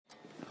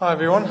Hi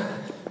everyone,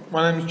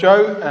 my name's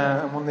Joe,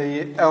 I'm one of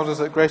the elders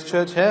at Grace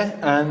Church here,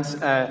 and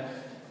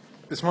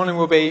this morning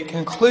we'll be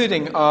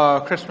concluding our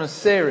Christmas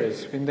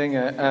series. We've been doing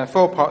a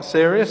four-part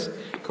series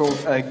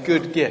called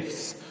Good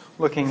Gifts,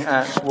 looking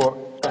at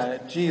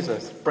what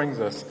Jesus brings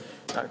us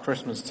at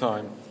Christmas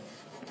time.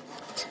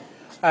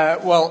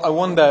 Well, I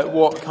wonder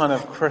what kind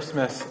of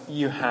Christmas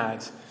you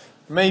had.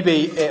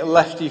 Maybe it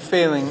left you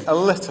feeling a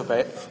little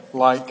bit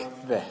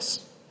like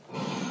this.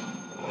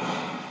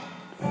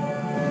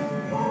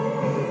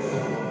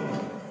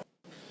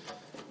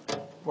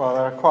 Well,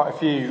 there are quite a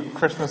few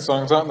Christmas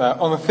songs, aren't there,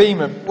 on the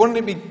theme of, wouldn't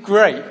it be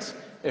great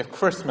if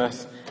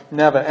Christmas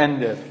never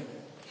ended?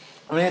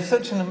 I mean, it's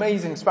such an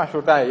amazing,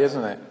 special day,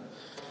 isn't it?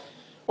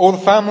 All the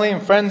family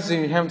and friends who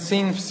you haven't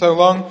seen for so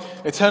long,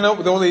 they turn up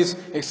with all these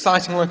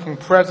exciting-looking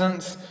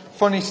presents,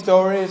 funny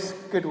stories,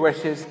 good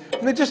wishes,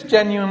 and they're just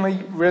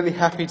genuinely really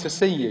happy to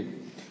see you.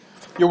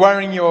 You're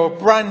wearing your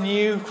brand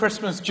new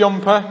Christmas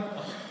jumper,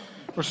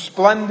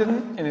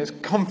 resplendent in its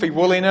comfy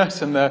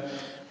woolliness and the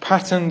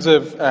patterns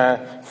of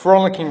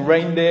frolicking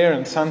reindeer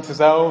and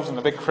Santa's elves and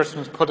the big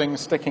Christmas pudding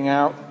sticking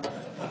out.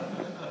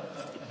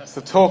 It's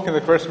the talk of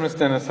the Christmas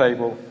dinner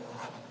table.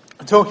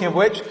 And talking of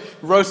which,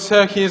 roast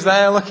turkey is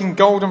there, looking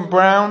golden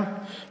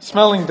brown,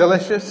 smelling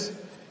delicious.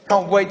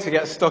 Can't wait to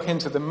get stuck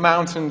into the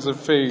mountains of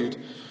food.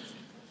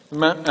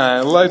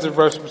 Loads of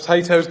roast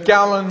potatoes,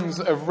 gallons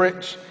of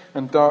rich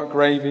and dark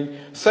gravy,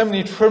 so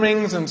many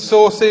trimmings and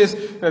sauces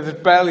that there's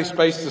barely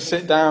space to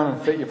sit down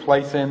and fit your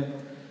plate in.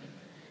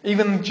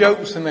 Even the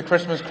jokes in the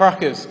Christmas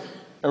crackers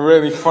are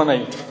really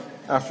funny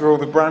after all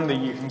the brandy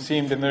you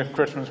consumed in the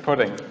Christmas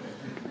pudding.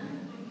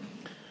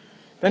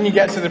 Then you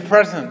get to the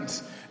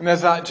presents, and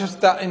there's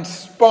that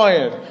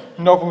inspired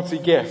novelty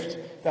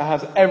gift that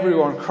has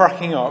everyone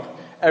cracking up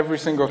every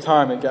single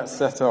time it gets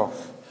set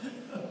off.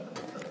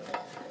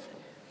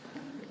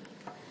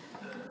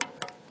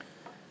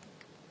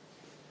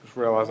 Just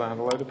realised I had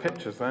a load of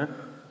pictures there.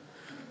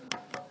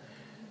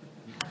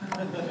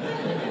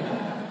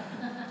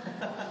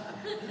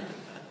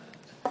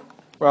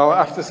 Well,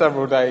 after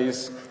several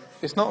days,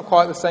 it's not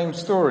quite the same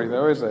story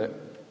though, is it?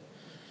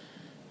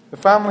 The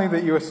family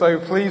that you were so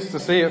pleased to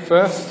see at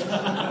first,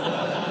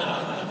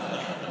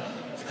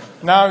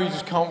 now you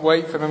just can't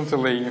wait for them to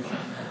leave.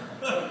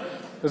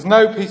 There's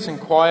no peace and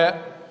quiet.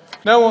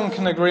 No one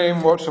can agree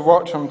on what to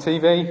watch on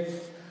TV.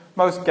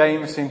 Most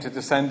games seem to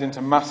descend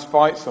into mass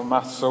fights or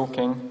mass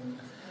sulking.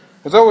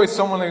 There's always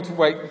someone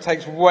who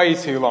takes way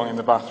too long in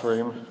the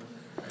bathroom.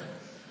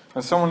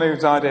 And someone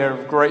whose idea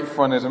of great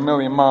fun is a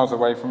million miles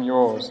away from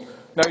yours.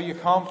 No, you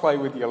can't play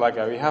with your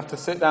Lego. You have to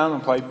sit down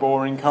and play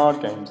boring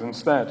card games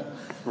instead.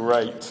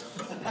 Great.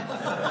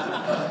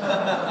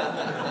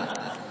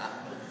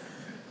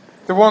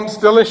 The once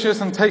delicious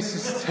and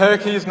tasty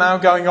turkey is now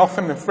going off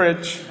in the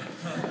fridge.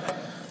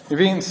 You've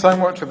eaten so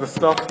much of the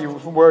stuff you were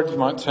worried you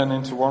might turn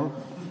into one.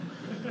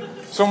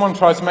 Someone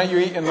tries to make you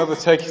eat another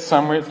turkey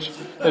sandwich,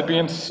 they'd be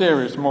in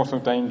serious mortal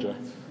danger.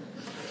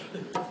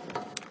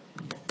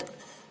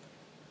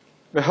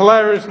 The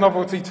hilarious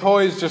novelty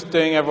toy is just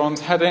doing everyone's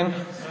head in.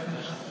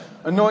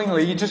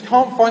 Annoyingly, you just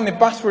can't find the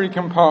battery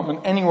compartment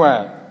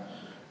anywhere.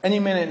 Any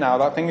minute now,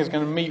 that thing is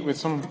going to meet with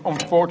some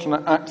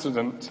unfortunate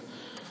accident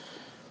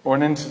or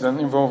an incident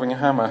involving a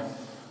hammer.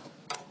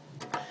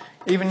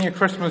 Even your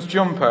Christmas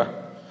jumper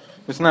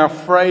is now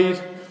frayed,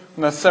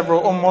 and there's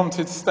several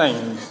unwanted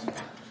stains,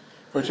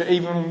 which are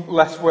even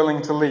less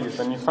willing to leave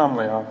than your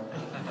family are.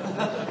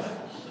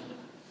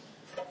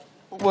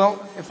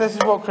 Well, if this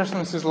is what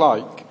Christmas is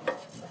like,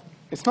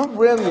 it's not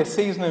really a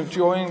season of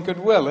joy and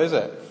goodwill, is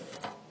it?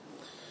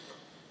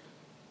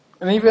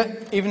 And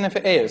even if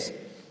it is,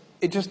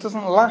 it just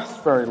doesn't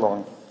last very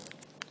long.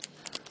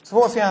 So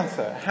what's the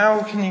answer?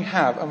 How can you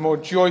have a more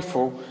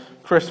joyful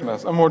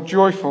Christmas, a more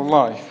joyful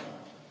life?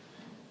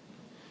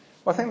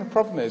 Well, I think the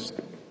problem is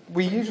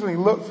we usually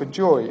look for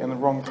joy in the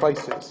wrong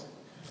places.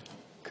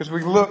 Because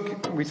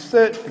we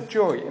search for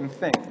joy in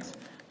things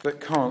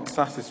that can't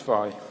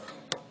satisfy.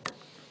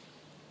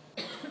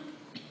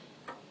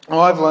 Well,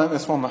 I've learnt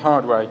this one the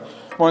hard way.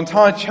 My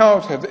entire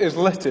childhood is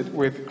littered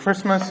with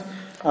Christmas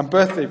and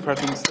birthday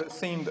presents that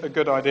seemed a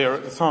good idea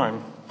at the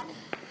time,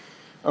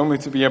 only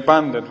to be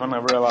abandoned when I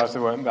realised they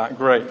weren't that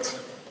great.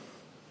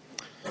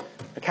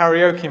 A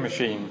karaoke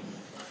machine,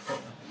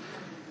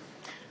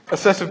 a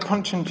set of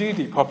Punch and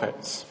Judy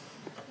puppets,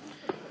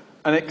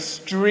 an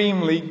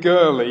extremely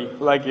girly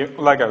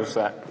Lego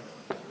set,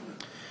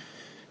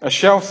 a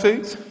shell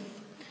suit,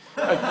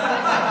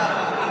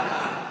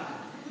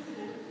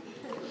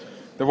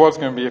 there was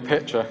going to be a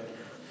picture.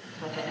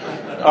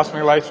 Ask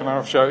me later and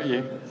I'll show it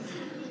you.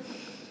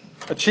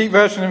 A cheap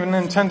version of a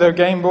Nintendo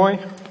Game Boy.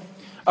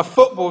 A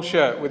football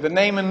shirt with the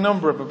name and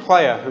number of a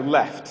player who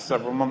left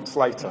several months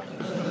later.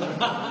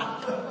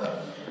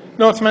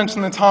 Not to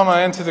mention the time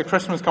I entered a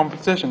Christmas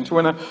competition to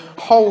win a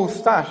whole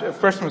stash of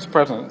Christmas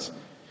presents.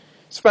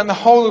 Spent the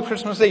whole of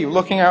Christmas Eve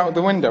looking out of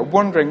the window,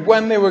 wondering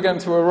when they were going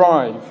to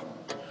arrive.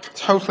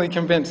 Totally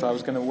convinced I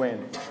was going to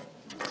win.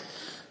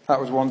 That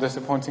was one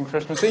disappointing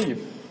Christmas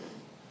Eve.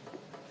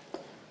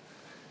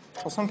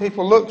 Or some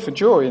people look for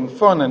joy in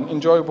fun and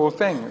enjoyable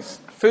things.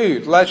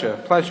 Food,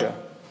 leisure, pleasure.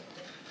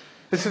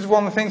 This is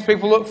one of the things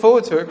people look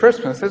forward to at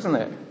Christmas, isn't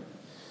it?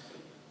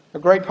 A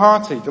great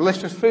party,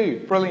 delicious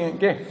food, brilliant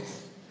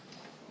gifts.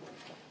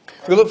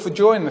 We look for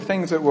joy in the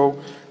things that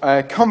will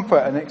comfort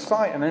and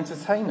excite and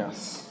entertain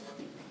us.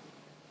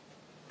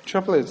 The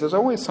trouble is, there's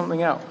always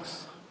something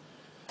else.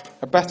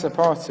 A better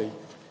party,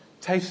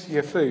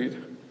 tastier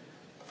food,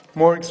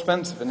 more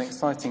expensive and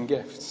exciting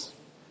gifts.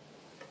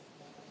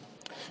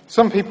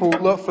 Some people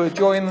look for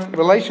joy in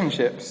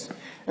relationships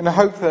in the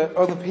hope that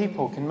other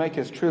people can make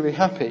us truly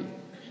happy,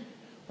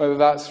 whether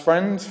that's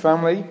friends,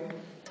 family,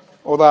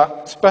 or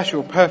that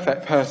special,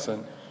 perfect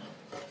person.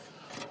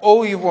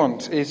 All you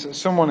want is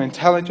someone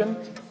intelligent,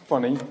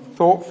 funny,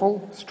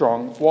 thoughtful,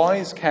 strong,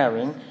 wise,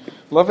 caring,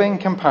 loving,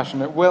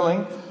 compassionate,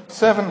 willing,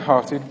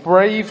 servant-hearted,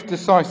 brave,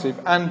 decisive,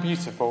 and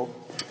beautiful,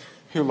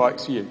 who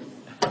likes you.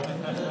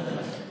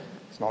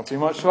 It's not too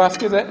much to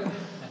ask, is it?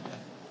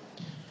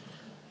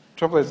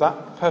 Trouble is,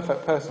 that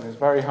perfect person is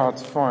very hard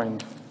to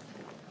find.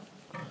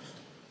 You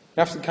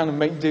have to kind of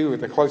make do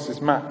with the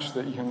closest match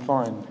that you can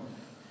find.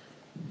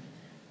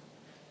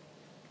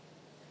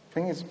 The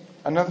thing is,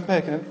 another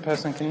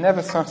person can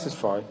never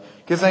satisfy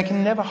because they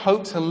can never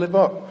hope to live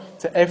up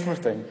to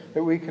everything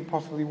that we could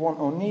possibly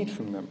want or need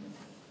from them.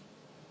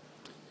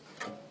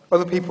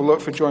 Other people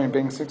look for joy in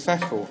being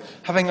successful,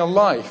 having a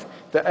life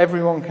that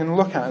everyone can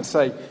look at and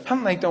say,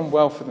 haven't they done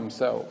well for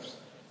themselves?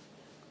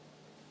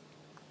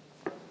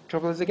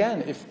 Trouble is,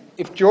 again,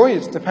 if joy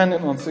is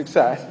dependent on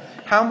success,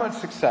 how much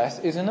success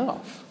is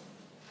enough?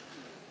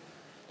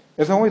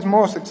 There's always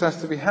more success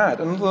to be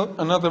had,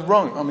 another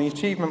rung on the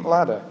achievement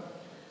ladder.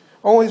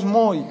 Always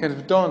more you could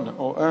have done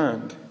or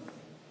earned.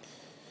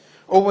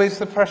 Always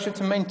the pressure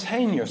to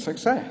maintain your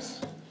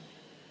success.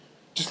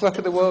 Just look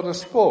at the world of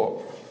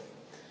sport.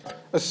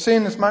 As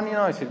soon as Man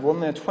United won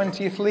their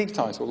 20th league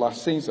title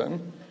last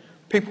season,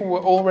 people were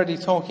already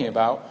talking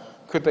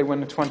about, could they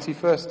win a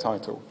 21st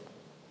title?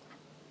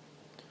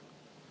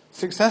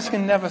 Success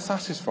can never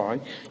satisfy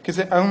because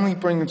it only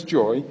brings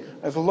joy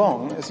as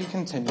long as you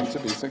continue to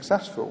be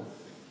successful.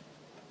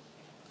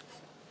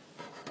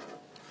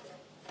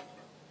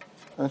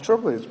 And the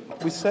trouble is,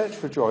 we search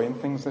for joy in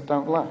things that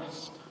don't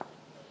last.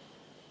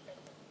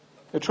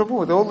 The trouble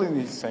with all of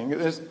these things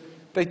is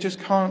they just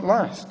can't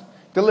last.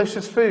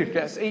 Delicious food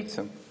gets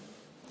eaten.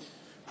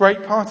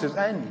 Great parties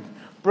end.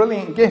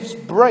 Brilliant gifts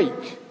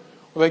break,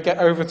 or they get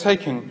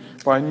overtaken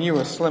by a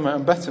newer, slimmer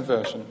and better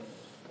version.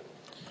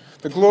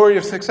 The glory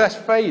of success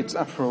fades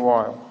after a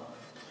while,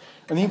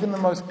 and even the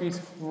most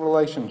beautiful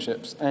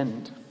relationships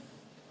end.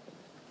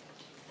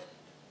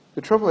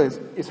 The trouble is,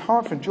 it's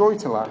hard for joy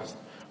to last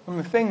when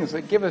the things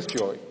that give us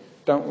joy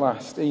don't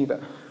last either.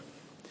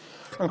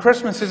 And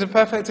Christmas is a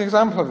perfect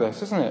example of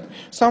this, isn't it?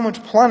 So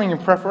much planning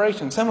and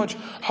preparation, so much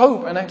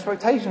hope and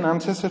expectation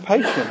and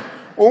anticipation.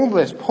 All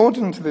this poured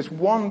into this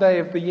one day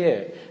of the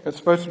year that's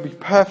supposed to be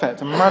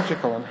perfect and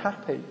magical and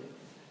happy.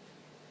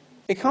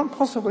 It can't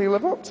possibly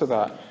live up to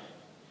that.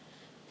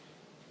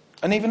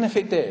 And even if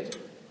it did,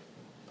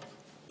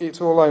 it's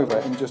all over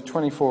in just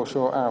 24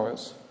 short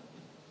hours.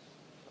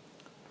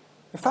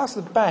 If that's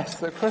the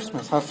best that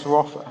Christmas has to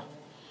offer,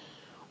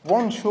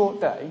 one short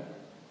day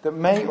that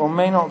may or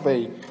may not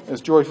be as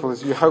joyful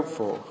as you hope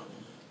for.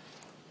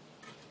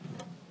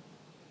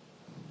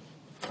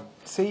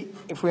 See,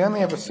 if we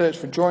only ever search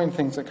for joy in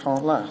things that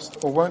can't last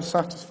or won't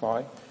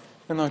satisfy,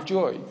 then our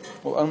joy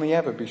will only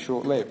ever be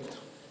short-lived.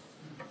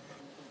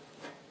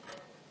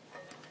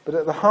 But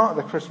at the heart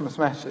of the Christmas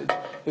message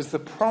is the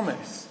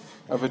promise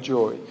of a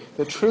joy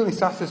that truly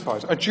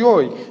satisfies, a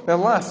joy that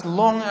lasts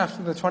long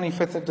after the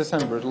 25th of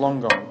December is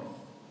long gone.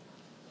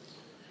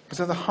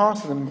 Because at the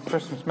heart of the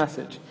Christmas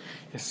message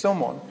is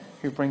someone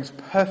who brings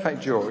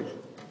perfect joy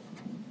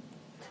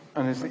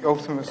and is the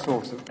ultimate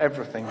source of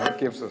everything that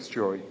gives us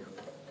joy.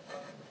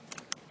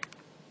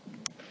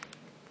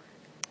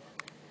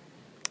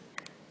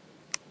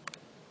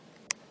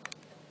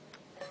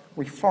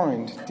 We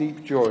find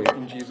deep joy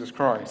in Jesus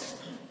Christ.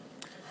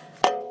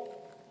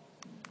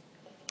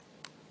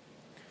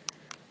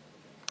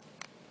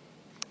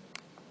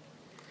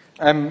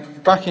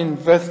 Back in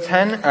verse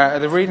 10,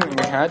 the reading that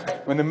we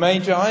had, when the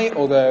Magi,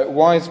 or the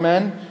wise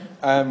men,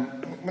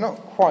 we're not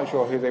quite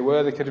sure who they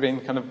were. They could have been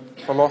kind of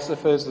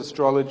philosophers,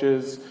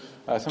 astrologers.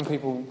 Some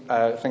people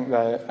think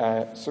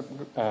they're,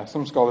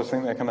 some scholars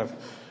think they kind of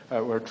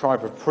were a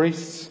tribe of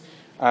priests.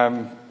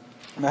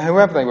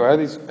 Whoever they were,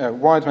 these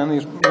wise men,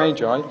 these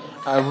Magi,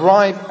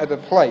 arrive at the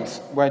place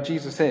where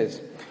Jesus is.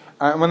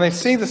 And when they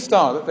see the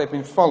star that they've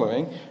been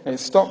following, and it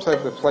stops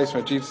over the place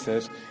where Jesus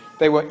is,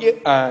 they were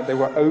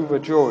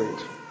overjoyed.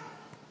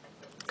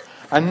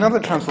 Another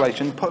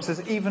translation puts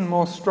it even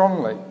more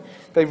strongly.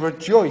 They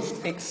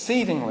rejoiced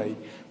exceedingly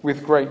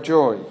with great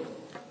joy.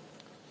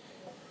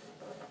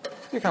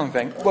 You kind of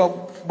think,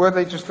 well, were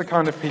they just the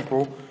kind of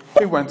people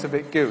who went a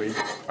bit gooey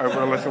over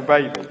a little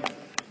baby?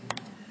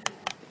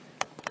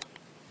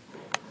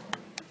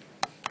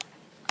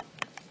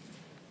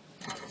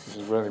 This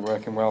is really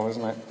working well,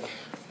 isn't it?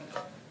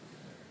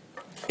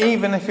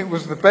 even if it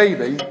was the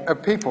baby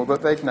of people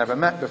that they'd never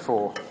met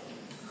before.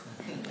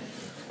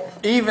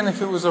 Even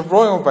if it was a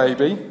royal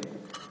baby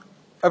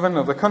of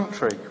another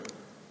country.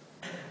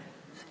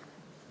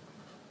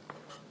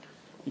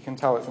 You can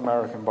tell it's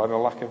American by the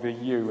lack of a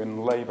U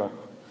in Labour.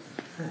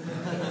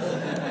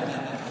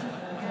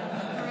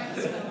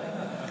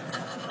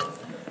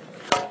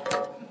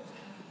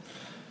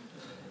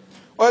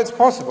 Well, it's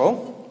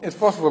possible. It's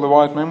possible the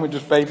wise men were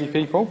just baby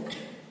people.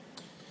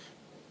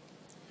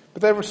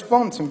 But their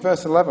response in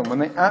verse 11, when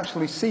they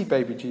actually see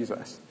baby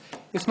Jesus,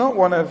 it's not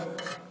one of,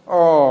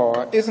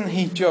 "Oh, isn't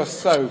he just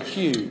so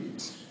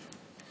cute?"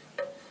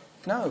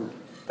 No,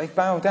 they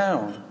bow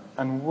down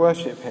and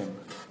worship him.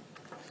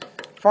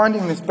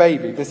 Finding this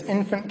baby, this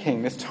infant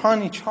king, this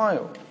tiny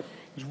child,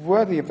 is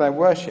worthy of their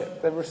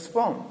worship, their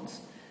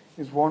response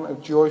is one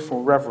of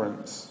joyful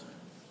reverence.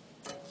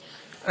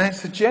 And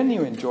it's a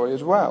genuine joy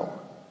as well.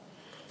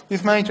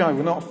 These magi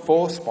were not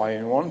forced by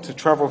anyone to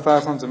travel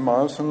thousands of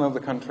miles from another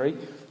country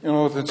in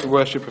order to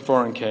worship a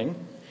foreign king.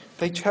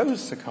 They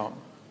chose to come.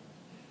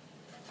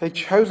 They'd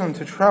chosen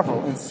to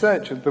travel in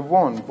search of the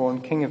one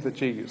born King of the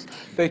Jews.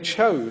 They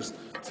chose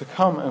to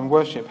come and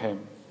worship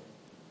him.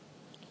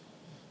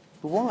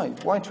 But why?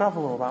 Why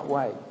travel all that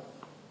way?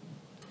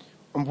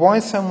 And why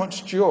so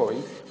much joy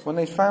when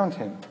they found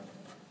him?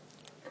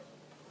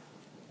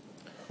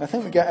 I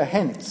think we get a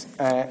hint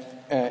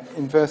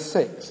in verse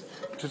 6,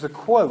 which is a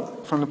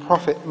quote from the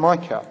prophet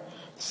Micah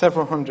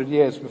several hundred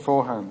years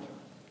beforehand.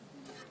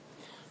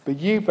 "But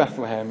you,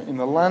 Bethlehem, in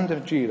the land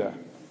of Judah,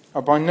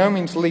 are by no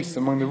means least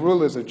among the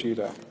rulers of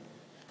Judah,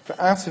 for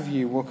out of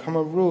you will come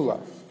a ruler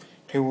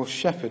who will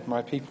shepherd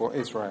my people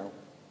Israel."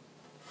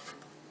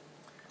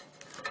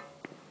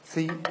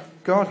 See,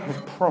 God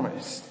had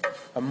promised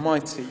a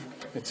mighty,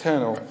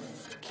 eternal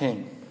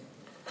king.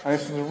 And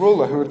this was a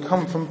ruler who had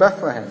come from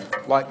Bethlehem,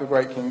 like the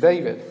great King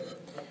David.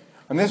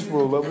 And this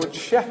ruler would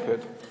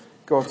shepherd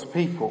God's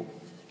people.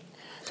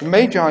 The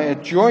Magi are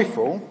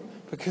joyful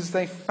because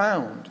they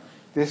found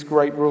this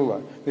great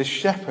ruler, this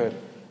shepherd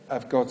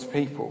of God's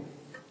people.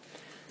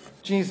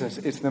 Jesus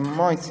is the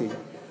mighty,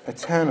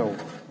 eternal,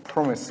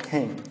 promised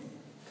king.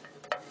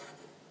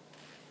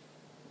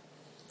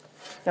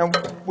 Now,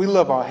 we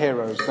love our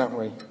heroes, don't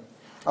we?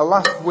 Our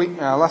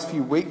last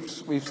few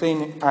weeks, we've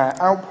seen an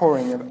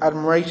outpouring of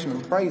admiration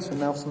and praise for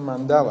Nelson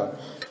Mandela,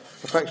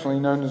 affectionately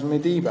known as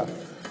Madiba,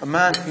 a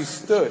man who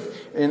stood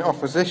in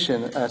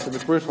opposition to the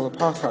brutal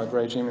apartheid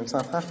regime in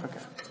South Africa.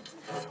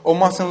 Or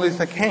Martin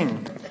Luther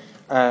King,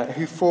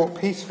 who fought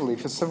peacefully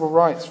for civil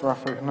rights for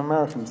African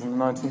Americans in the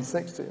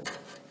 1960s.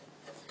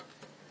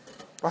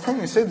 I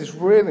think we see this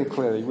really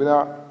clearly with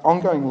our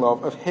ongoing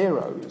love of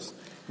heroes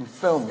in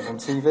films and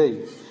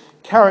TV.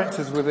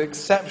 Characters with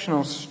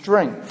exceptional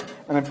strength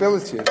and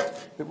abilities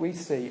that we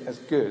see as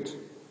good.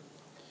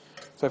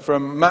 So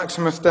from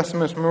Maximus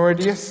Decimus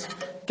Meridius,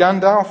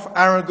 Gandalf,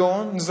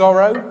 Aragorn,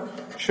 Zorro,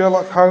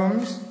 Sherlock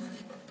Holmes,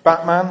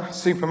 Batman,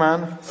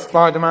 Superman,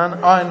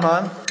 Spider-Man, Iron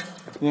Man,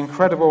 the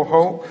Incredible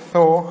Hulk,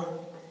 Thor.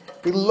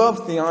 We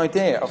love the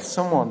idea of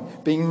someone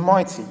being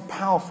mighty,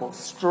 powerful,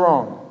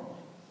 strong,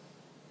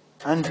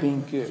 and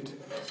being good.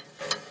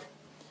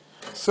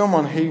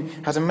 Someone who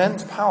has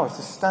immense power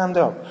to stand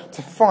up,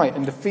 to fight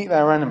and defeat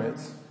their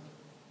enemies.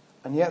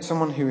 And yet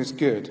someone who is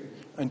good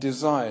and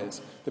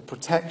desires the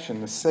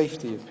protection, the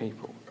safety of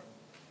people.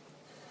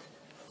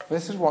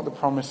 This is what the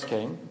promised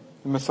king,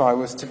 the Messiah,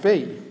 was to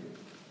be.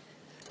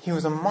 He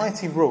was a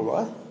mighty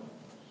ruler.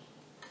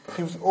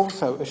 He was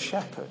also a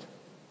shepherd.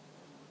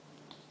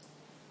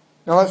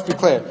 Now let's be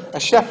clear. A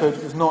shepherd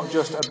is not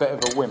just a bit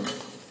of a wimp.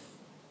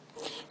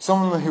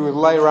 Someone who would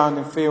lay around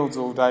in fields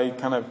all day,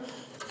 kind of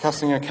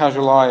casting a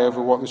casual eye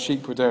over what the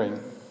sheep were doing.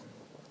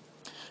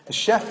 The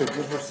shepherd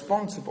was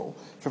responsible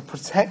for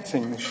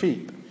protecting the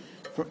sheep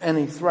from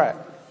any threat.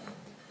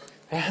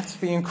 They had to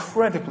be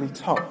incredibly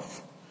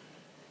tough,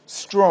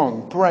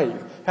 strong, brave.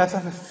 They had to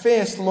have a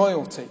fierce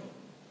loyalty,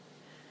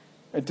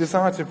 a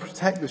desire to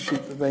protect the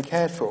sheep that they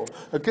cared for.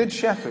 A good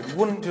shepherd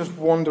wouldn't just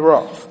wander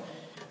off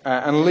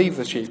and leave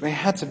the sheep. They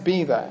had to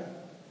be there.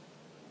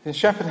 The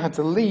shepherd had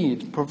to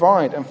lead,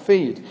 provide and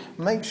feed,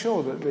 make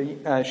sure that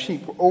the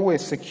sheep were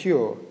always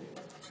secure.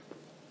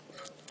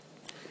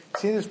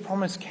 See, this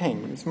promised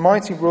king, this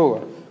mighty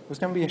ruler, was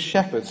going to be a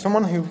shepherd,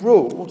 someone who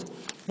ruled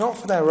not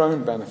for their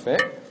own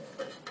benefit,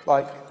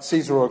 like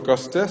Caesar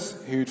Augustus,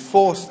 who'd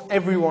forced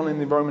everyone in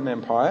the Roman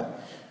Empire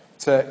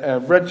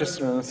to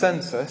register in the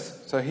census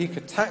so he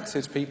could tax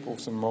his people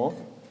some more.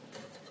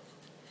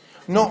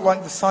 Not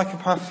like the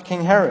psychopath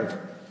King Herod,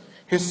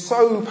 who's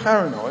so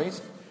paranoid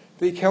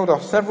that he killed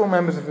off several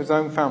members of his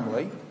own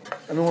family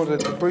and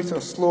ordered the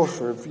brutal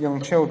slaughter of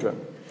young children,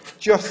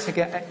 just to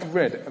get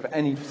rid of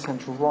any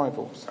potential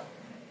rivals.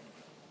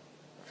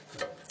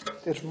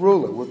 This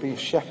ruler would be a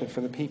shepherd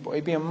for the people.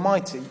 He'd be a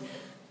mighty,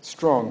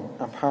 strong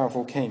and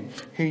powerful king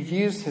who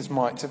used his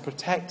might to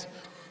protect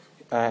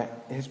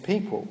his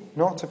people,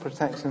 not to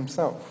protect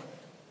himself.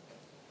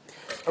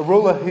 A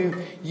ruler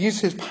who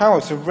used his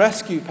power to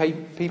rescue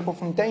people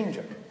from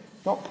danger,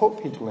 not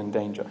put people in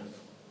danger.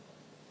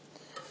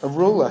 A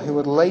ruler who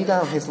would lay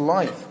down his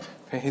life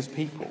for his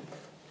people,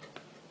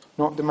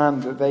 not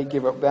demand that they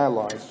give up their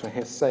lives for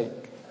his sake.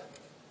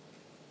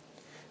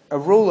 A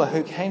ruler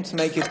who came to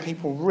make his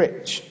people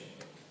rich.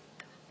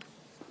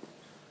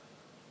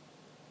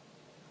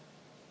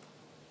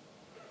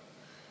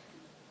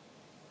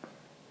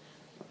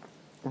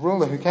 A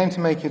ruler who came to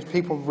make his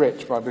people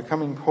rich by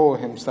becoming poor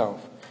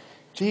himself.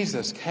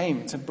 Jesus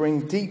came to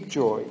bring deep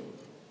joy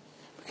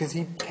because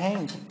he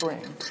came to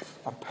bring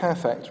a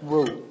perfect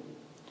rule.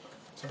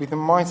 To be the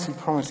mighty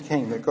promised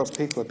king that God's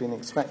people have been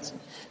expecting.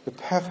 The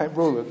perfect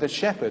ruler, the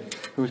shepherd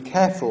who would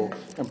care for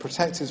and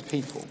protect his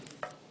people.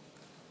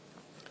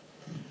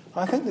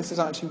 I think this is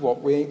actually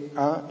what we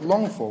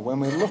long for when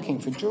we're looking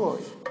for joy.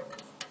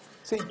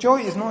 See,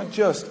 joy is not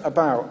just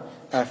about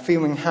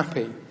feeling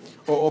happy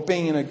or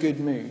being in a good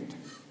mood.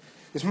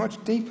 It's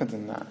much deeper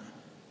than that.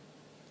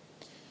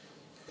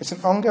 It's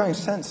an ongoing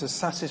sense of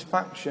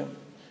satisfaction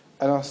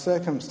at our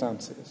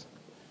circumstances.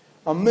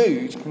 Our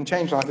mood can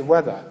change like the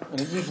weather,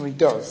 and it usually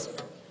does.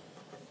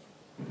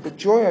 But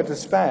joy or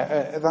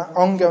despair, that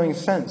ongoing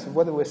sense of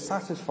whether we're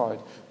satisfied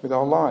with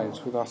our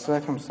lives, with our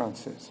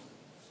circumstances.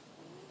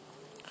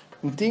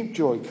 And deep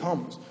joy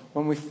comes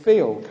when we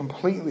feel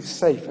completely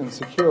safe and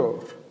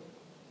secure.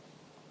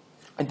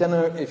 I don't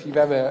know if you've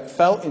ever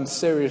felt in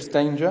serious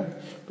danger,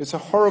 but it's a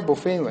horrible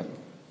feeling.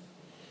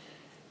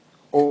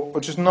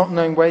 Or just not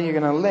knowing where you're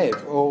going to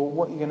live or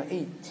what you're going to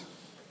eat.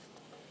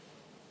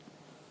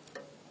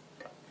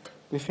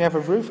 If you have a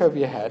roof over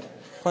your head,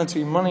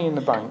 plenty of money in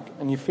the bank,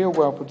 and you feel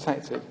well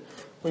protected,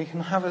 well, you can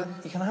have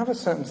a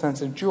certain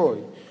sense of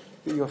joy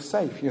that you're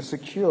safe, you're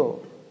secure.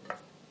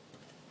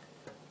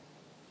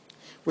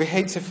 We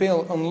hate to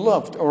feel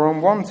unloved or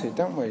unwanted,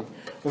 don't we?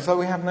 As though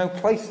we have no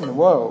place in the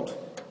world.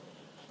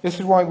 This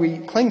is why we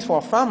cling to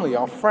our family,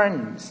 our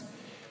friends,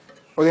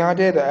 or the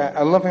idea that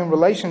a loving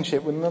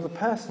relationship with another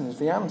person is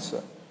the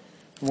answer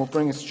and will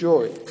bring us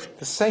joy.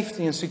 The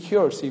safety and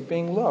security of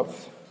being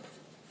loved.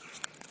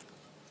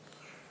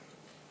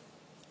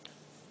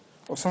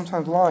 Or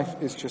sometimes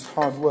life is just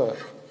hard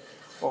work.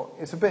 Or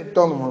it's a bit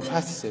dull and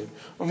repetitive.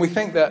 And we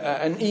think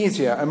that an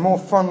easier and more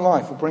fun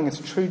life will bring us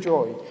true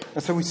joy.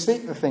 And so we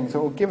seek the things that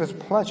will give us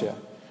pleasure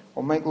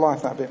or make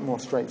life that bit more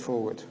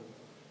straightforward.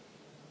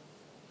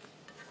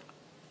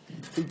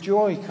 The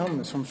joy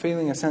comes from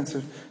feeling a sense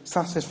of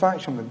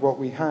satisfaction with what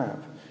we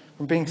have.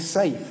 From being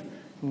safe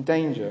from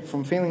danger.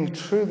 From feeling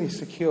truly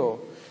secure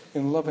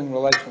in loving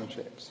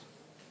relationships.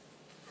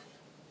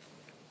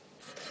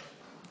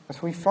 So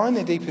we find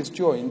the deepest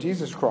joy in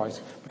Jesus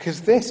Christ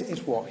because this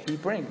is what he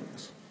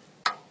brings.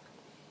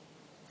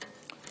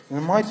 And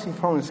the mighty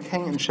promised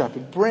king and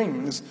shepherd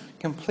brings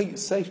complete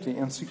safety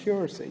and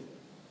security.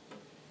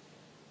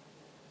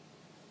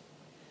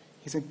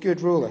 He's a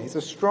good ruler. He's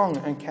a strong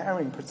and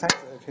caring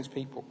protector of his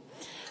people.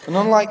 And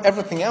unlike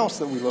everything else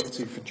that we look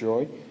to for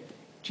joy,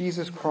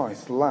 Jesus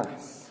Christ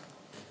lasts.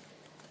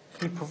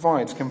 He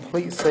provides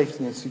complete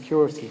safety and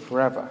security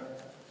forever.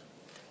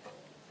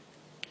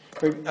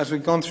 As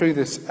we've gone through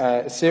this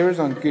series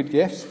on good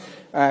gifts,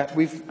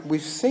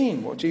 we've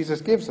seen what Jesus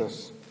gives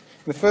us.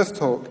 In the first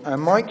talk,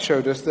 Mike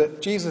showed us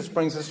that Jesus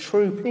brings us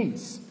true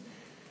peace.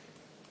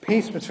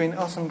 Peace between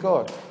us and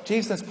God.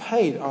 Jesus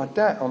paid our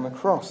debt on the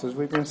cross, as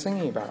we've been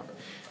singing about.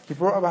 He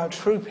brought about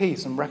true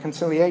peace and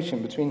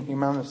reconciliation between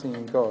humanity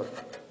and God.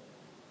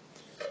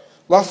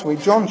 Last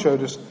week, John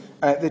showed us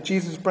that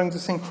Jesus brings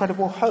us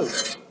incredible hope.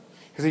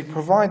 Because he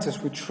provides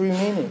us with true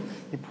meaning.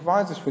 He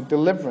provides us with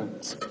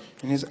deliverance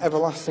in his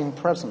everlasting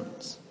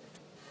presence.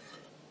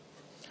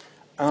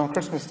 And on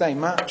Christmas Day,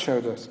 Matt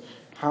showed us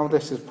how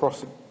this is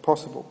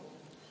possible.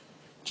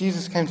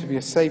 Jesus came to be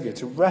a saviour,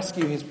 to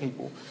rescue his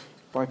people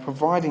by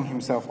providing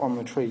himself on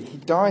the tree. He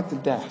died the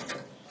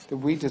death that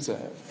we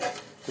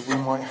deserve, that we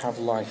might have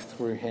life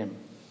through him.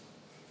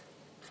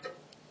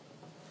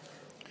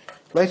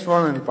 Later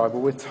on in the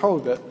Bible, we're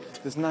told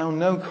that there's now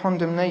no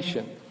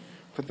condemnation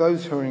for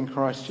those who are in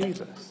Christ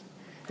Jesus.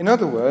 In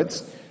other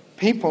words,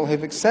 people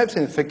who've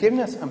accepted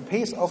forgiveness and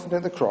peace offered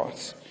at the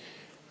cross,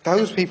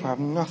 those people have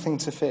nothing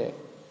to fear.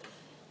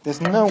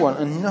 There's no one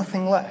and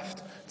nothing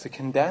left to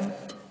condemn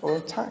or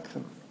attack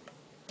them.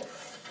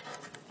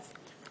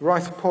 The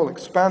writer Paul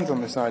expands on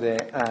this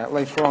idea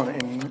later on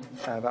in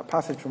that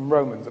passage from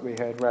Romans that we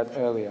heard read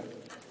earlier.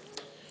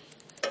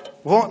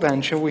 What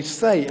then shall we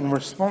say in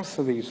response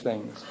to these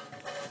things?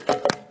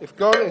 If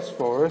God is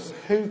for us,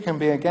 who can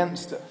be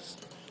against us?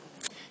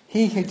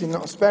 He who did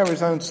not spare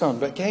his own son,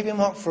 but gave him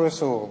up for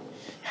us all,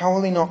 how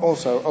will he not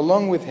also,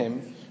 along with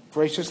him,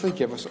 graciously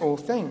give us all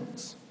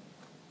things?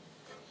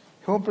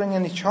 Who will bring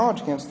any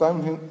charge against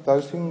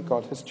those whom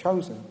God has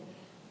chosen?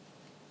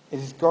 It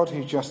is God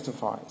who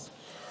justifies.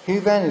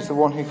 Who then is the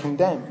one who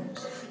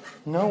condemns?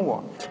 No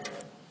one.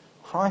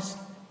 Christ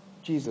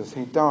Jesus,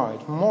 who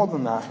died, more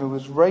than that, who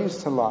was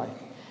raised to life,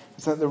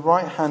 is at the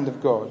right hand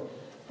of God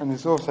and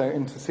is also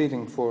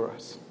interceding for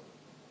us.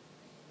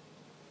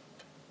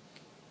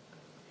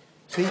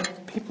 See,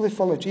 people who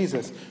follow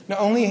Jesus not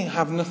only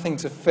have nothing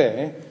to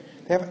fear,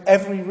 they have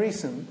every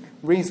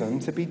reason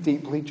to be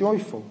deeply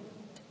joyful.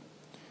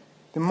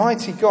 The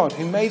mighty God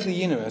who made the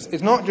universe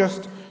is not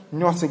just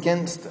not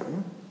against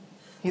them,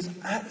 he's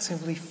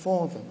actively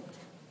for them.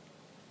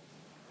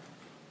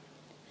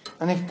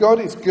 And if God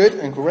is good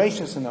and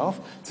gracious enough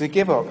to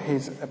give up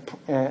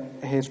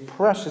his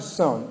precious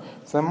Son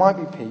so there might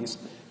be peace,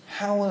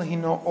 how will he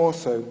not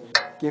also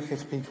give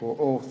his people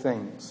all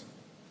things?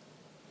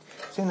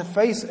 So in the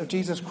face of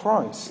Jesus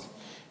Christ,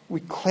 we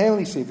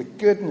clearly see the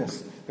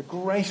goodness, the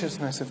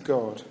graciousness of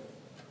God.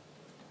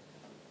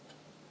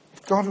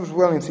 If God was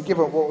willing to give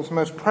up what was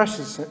most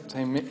precious to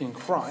him in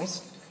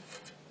Christ,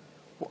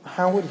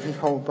 how would he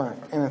hold back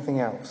anything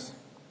else?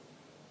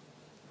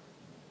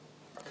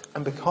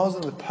 And because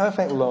of the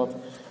perfect love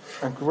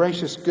and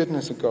gracious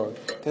goodness of God,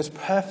 there's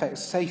perfect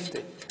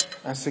safety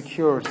and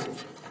security.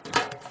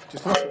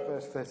 Just look at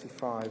verse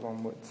 35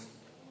 onwards.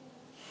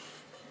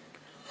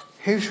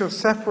 Who shall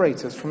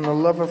separate us from the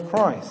love of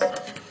Christ?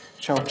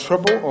 Shall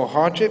trouble or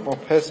hardship or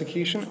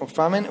persecution or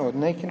famine or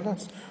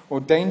nakedness or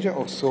danger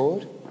or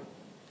sword?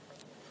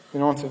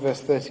 Then on to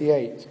verse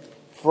 38.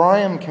 For I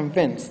am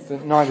convinced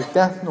that neither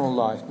death nor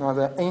life,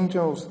 neither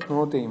angels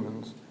nor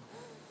demons,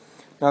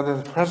 neither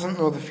the present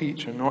nor the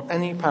future, nor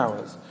any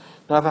powers,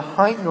 neither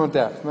height nor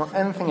depth, nor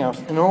anything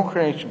else in all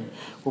creation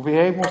will be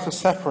able to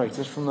separate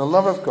us from the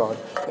love of God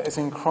that is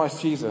in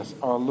Christ Jesus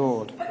our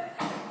Lord.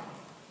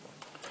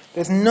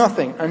 There's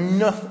nothing and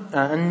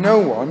no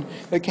one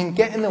that can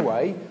get in the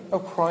way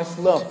of Christ's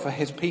love for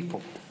his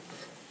people.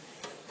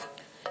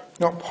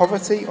 Not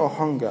poverty or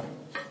hunger,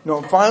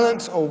 not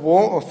violence or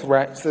war or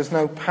threats. There's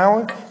no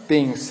power,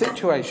 being,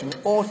 situation,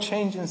 or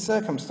change in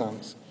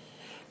circumstance.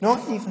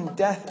 Not even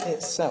death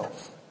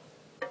itself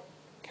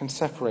can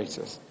separate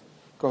us,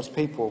 God's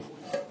people,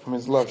 from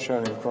his love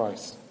shown in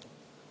Christ.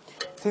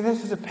 See,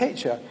 this is a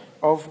picture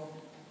of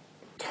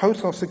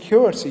total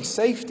security,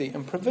 safety,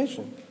 and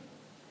provision.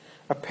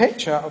 A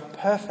picture of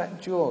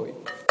perfect joy.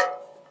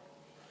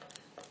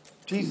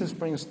 Jesus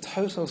brings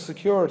total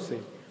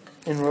security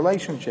in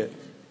relationship.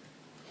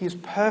 He is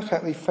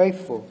perfectly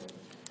faithful.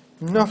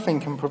 Nothing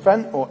can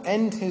prevent or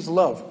end his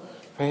love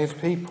for his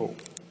people.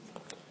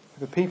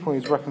 The people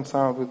he's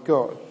reconciled with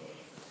God.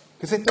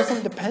 Because it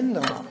doesn't depend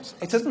on us.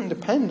 It doesn't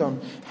depend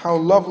on how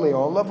lovely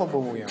or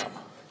lovable we are.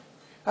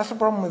 That's the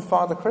problem with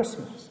Father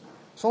Christmas.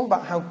 It's all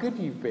about how good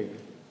you've been,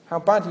 how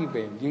bad you've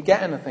been. Do you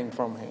get anything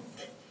from him?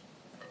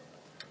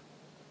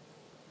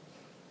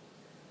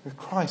 With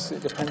Christ,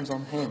 it depends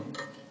on him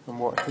and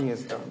what he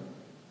has done.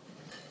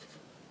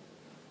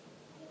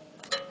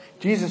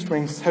 Jesus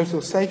brings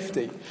total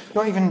safety.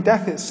 Not even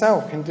death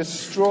itself can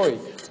destroy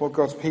what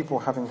God's people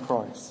have in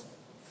Christ.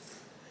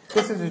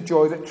 This is a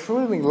joy that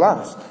truly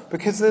lasts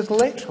because there's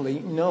literally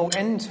no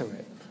end to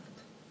it.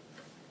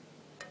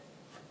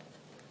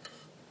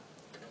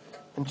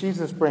 And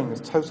Jesus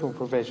brings total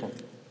provision.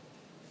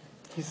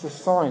 He's the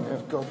sign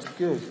of God's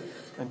good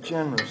and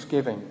generous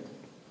giving.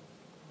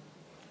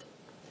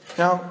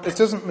 Now, this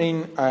doesn't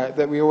mean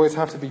that we always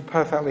have to be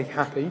perfectly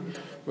happy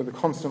with a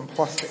constant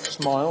plastic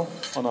smile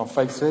on our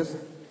faces.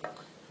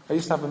 I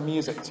used to have a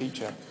music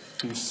teacher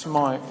who just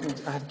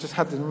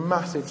had this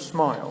massive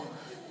smile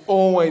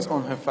always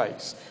on her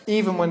face.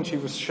 Even when she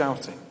was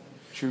shouting,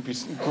 she would be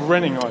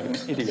grinning like an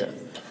idiot.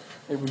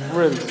 It was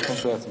really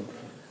disconcerting.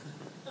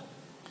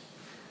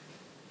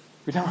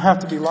 We don't have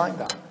to be like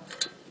that.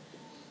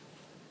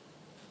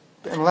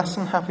 But in less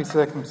than happy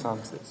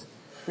circumstances,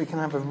 we can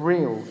have a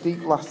real,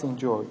 deep, lasting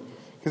joy.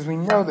 Because we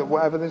know that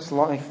whatever this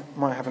life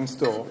might have in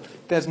store,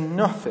 there's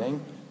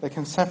nothing that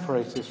can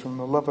separate us from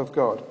the love of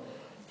God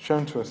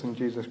shown to us in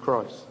Jesus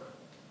Christ.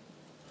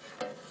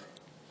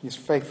 He's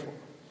faithful.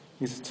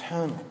 He's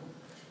eternal.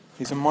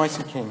 He's a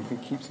mighty king who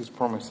keeps his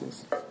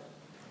promises.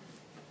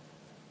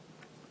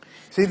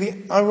 See,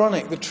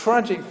 the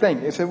tragic thing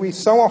is that we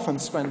so often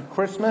spend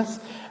Christmas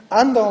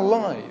and our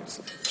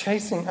lives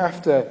chasing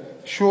after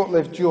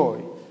short-lived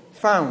joy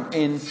found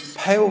in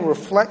pale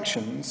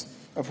reflections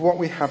of what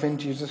we have in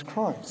Jesus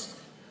Christ,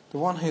 the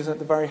one who's at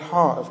the very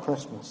heart of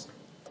Christmas.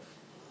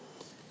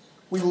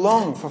 We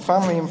long for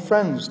family and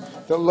friends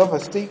that love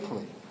us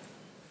deeply.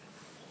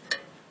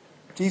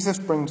 Jesus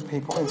brings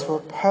people into a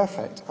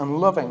perfect and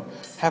loving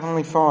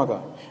Heavenly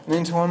Father and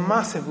into a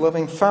massive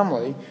loving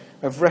family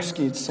of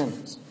rescued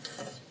sinners.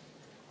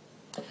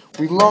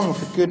 We long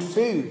for good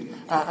food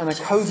and a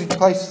cozy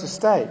place to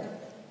stay.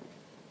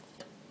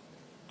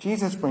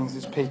 Jesus brings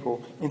his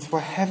people into a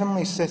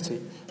heavenly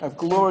city of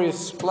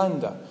glorious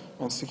splendour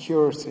and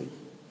security.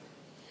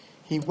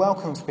 He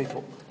welcomes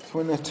people to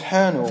an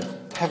eternal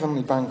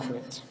heavenly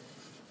banquet.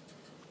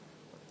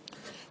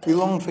 We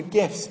long for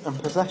gifts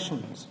and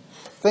possessions,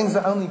 things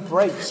that only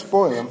break,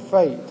 spoil and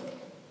fade.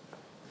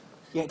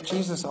 Yet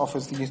Jesus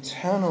offers the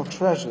eternal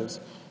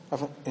treasures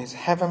of his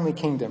heavenly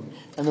kingdom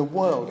and a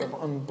world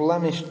of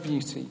unblemished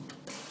beauty,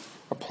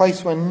 a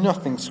place where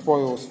nothing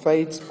spoils,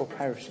 fades or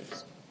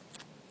perishes.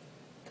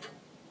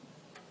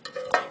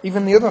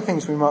 Even the other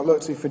things we might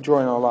look to for joy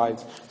in our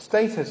lives,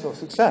 status or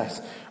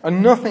success, are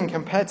nothing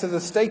compared to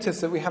the status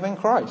that we have in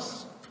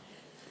Christ.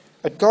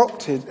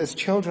 Adopted as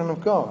children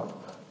of God,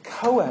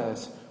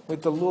 co-heirs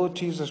with the Lord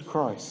Jesus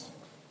Christ.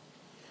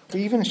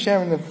 We even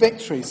share in the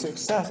victory,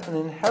 success, and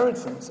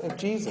inheritance of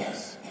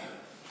Jesus.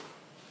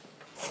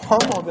 Far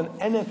more than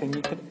anything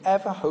you could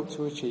ever hope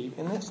to achieve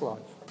in this life.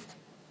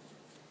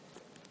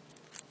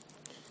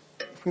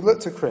 If we look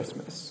to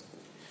Christmas,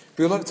 if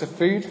we look to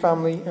food,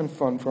 family, and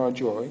fun for our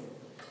joy,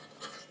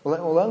 well,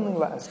 it will only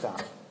let us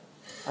down,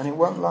 and it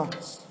won't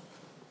last.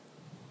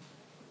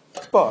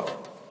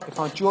 But if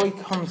our joy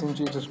comes in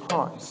Jesus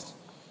Christ,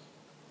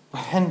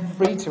 we're then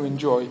free to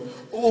enjoy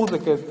all the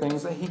good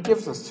things that he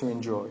gives us to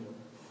enjoy.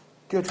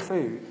 Good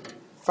food,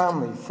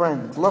 family,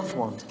 friends, loved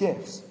ones,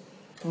 gifts,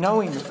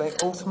 knowing that they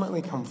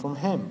ultimately come from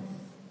him.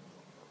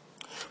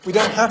 We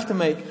don't have to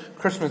make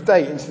Christmas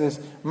Day into this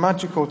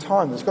magical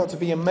time that's got to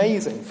be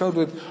amazing, filled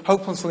with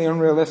hopelessly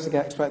unrealistic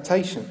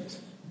expectations.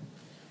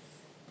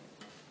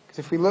 Because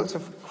if we look to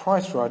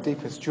Christ for our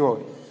deepest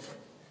joy,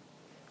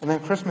 and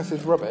then Christmas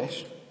is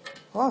rubbish,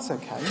 well, that's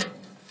okay,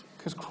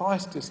 because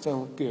Christ is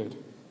still good.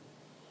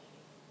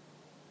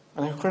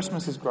 And if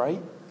Christmas is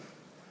great,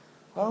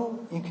 well,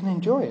 you can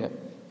enjoy it.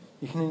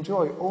 You can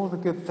enjoy all the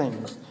good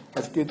things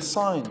as good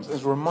signs,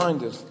 as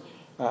reminders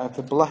of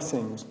the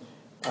blessings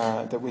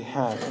that we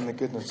have in the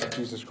goodness of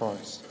Jesus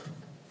Christ.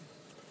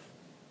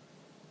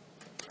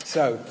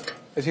 So,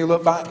 as you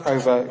look back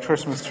over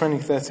Christmas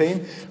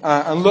 2013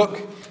 and look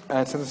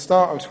to the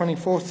start of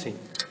 2014,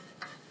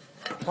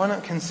 why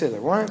not consider,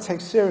 why not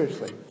take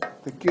seriously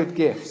the good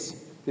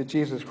gifts that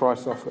Jesus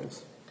Christ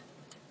offers?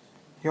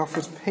 He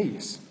offers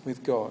peace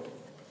with God.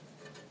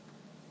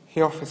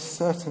 He offers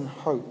certain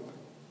hope.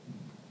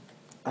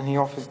 And he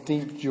offers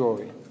deep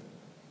joy.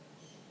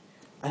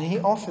 And he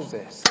offers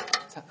this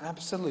to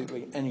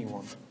absolutely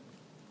anyone.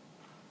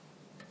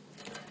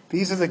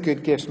 These are the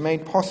good gifts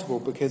made possible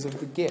because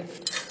of the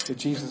gift that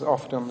Jesus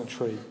offered on the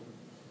tree.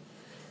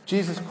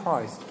 Jesus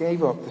Christ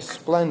gave up the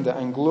splendor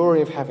and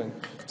glory of heaven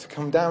to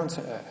come down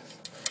to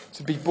earth,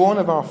 to be born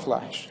of our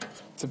flesh,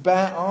 to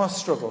bear our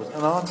struggles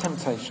and our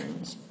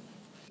temptations,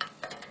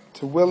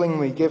 to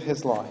willingly give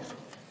his life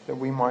that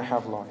we might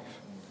have life.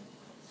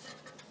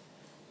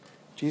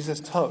 Jesus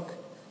took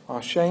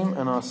our shame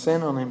and our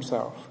sin on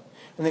himself.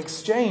 In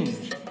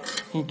exchange,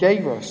 he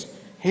gave us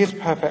his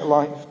perfect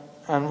life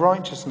and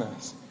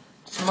righteousness.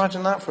 Just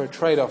imagine that for a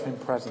trade-off in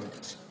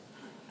presents.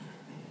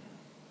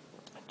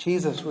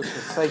 Jesus was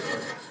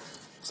forsaken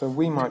so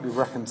we might be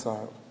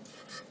reconciled.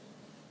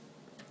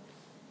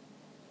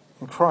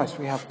 In Christ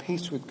we have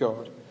peace with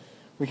God.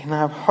 We can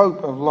have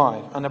hope of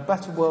life and a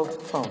better world to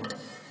come.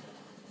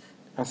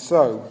 And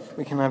so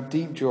we can have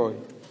deep joy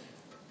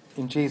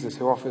in Jesus,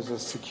 who offers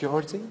us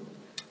security,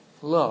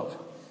 love,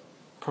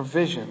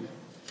 provision,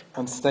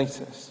 and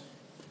status.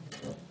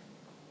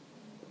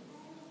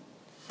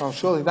 Well,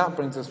 surely that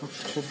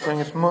should bring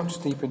us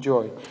much deeper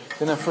joy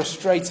than a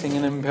frustrating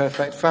and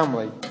imperfect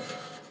family,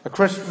 a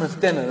Christmas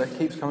dinner that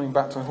keeps coming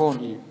back to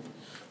haunt you,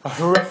 a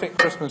horrific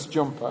Christmas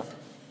jumper,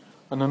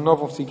 and a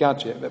novelty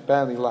gadget that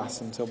barely lasts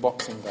until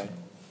Boxing Day.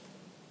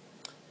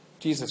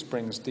 Jesus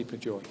brings deeper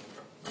joy.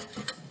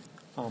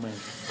 Amen.